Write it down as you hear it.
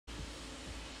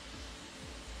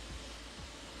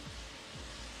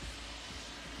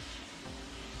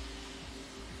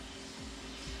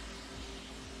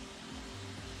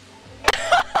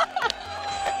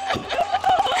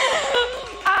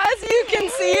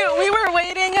we were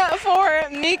waiting for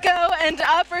MECO and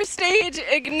upper stage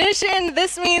ignition.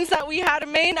 This means that we had a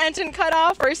main engine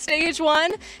cutoff for stage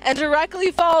 1, and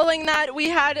directly following that we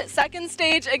had second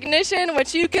stage ignition,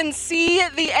 which you can see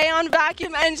the Aeon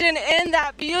vacuum engine in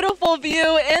that beautiful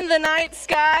view in the night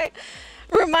sky.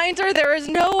 Reminder, there is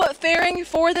no fairing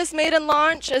for this maiden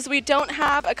launch as we don't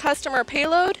have a customer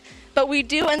payload, but we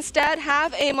do instead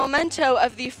have a memento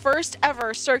of the first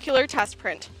ever circular test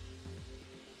print.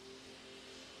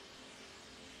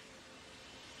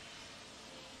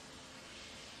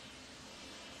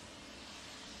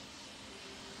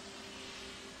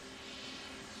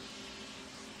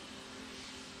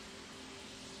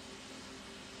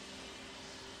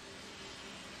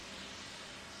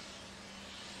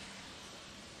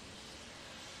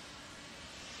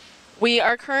 We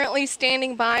are currently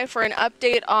standing by for an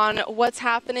update on what's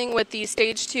happening with the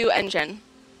stage 2 engine.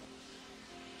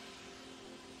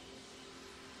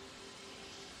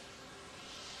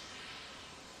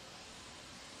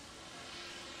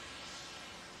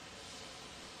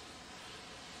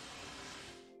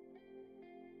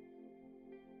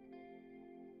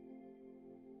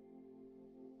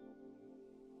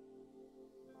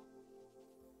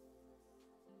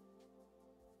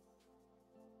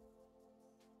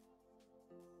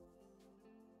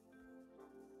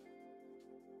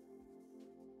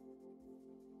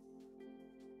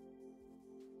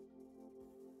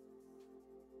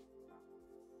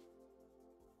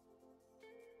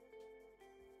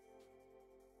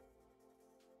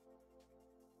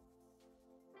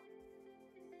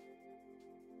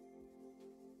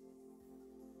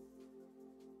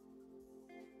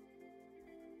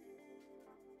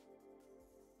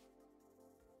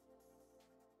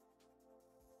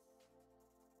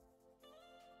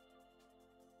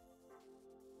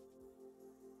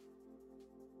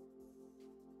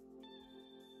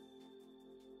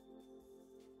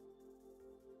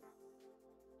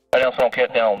 Announcement on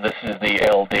countdown, this is the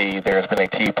LD. There has been a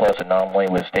T plus anomaly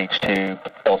with stage 2.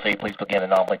 LC, please begin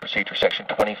anomaly procedure section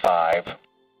 25.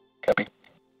 Copy.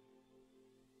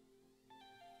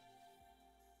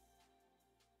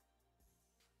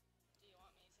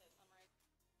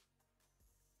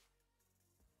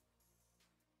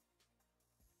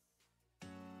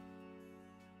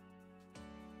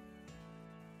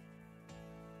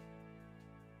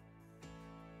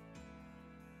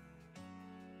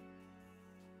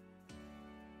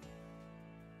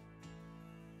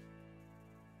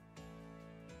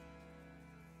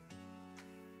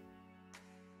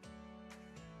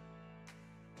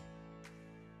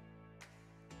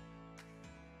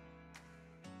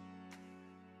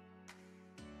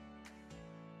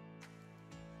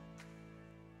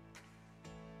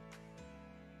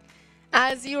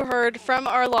 As you heard from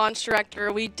our launch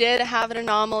director, we did have an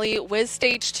anomaly with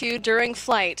stage 2 during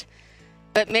flight.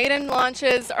 But maiden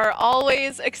launches are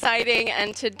always exciting,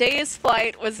 and today's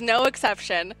flight was no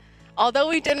exception. Although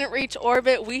we didn't reach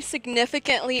orbit, we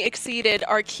significantly exceeded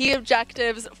our key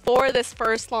objectives for this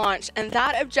first launch, and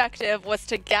that objective was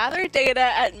to gather data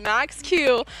at max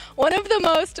Q, one of the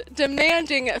most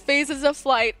demanding phases of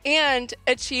flight, and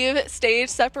achieve stage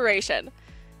separation.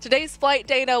 Today's flight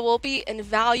data will be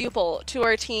invaluable to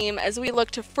our team as we look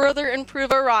to further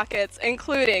improve our rockets,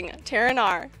 including Terran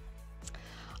R.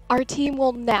 Our team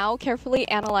will now carefully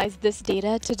analyze this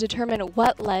data to determine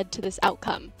what led to this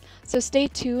outcome. So stay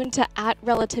tuned to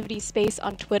 @RelativitySpace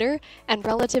on Twitter and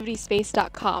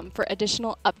relativityspace.com for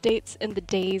additional updates in the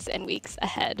days and weeks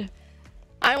ahead.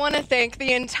 I want to thank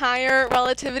the entire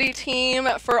Relativity team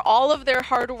for all of their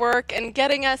hard work in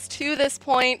getting us to this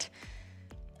point.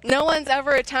 No one's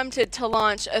ever attempted to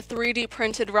launch a 3D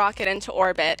printed rocket into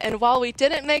orbit, and while we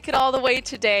didn't make it all the way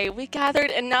today, we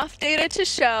gathered enough data to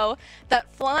show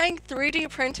that flying 3D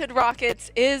printed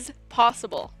rockets is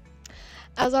possible.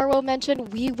 As Arwo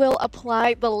mentioned, we will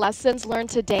apply the lessons learned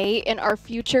today in our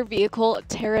future vehicle,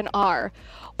 Terran R.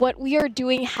 What we are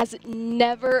doing has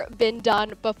never been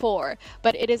done before,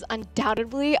 but it is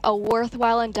undoubtedly a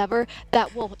worthwhile endeavor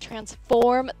that will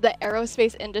transform the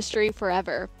aerospace industry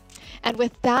forever. And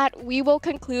with that, we will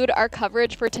conclude our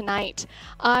coverage for tonight.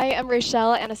 I am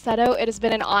Rachelle Aniceto. It has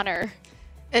been an honor.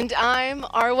 And I'm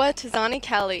Arwa Tizani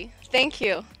Kelly. Thank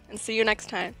you, and see you next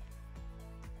time.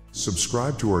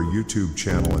 Subscribe to our YouTube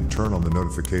channel and turn on the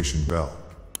notification bell.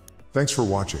 Thanks for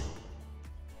watching.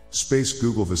 Space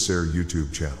Google Visair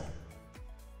YouTube channel.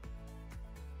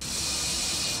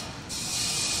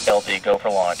 LD, go for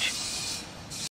launch.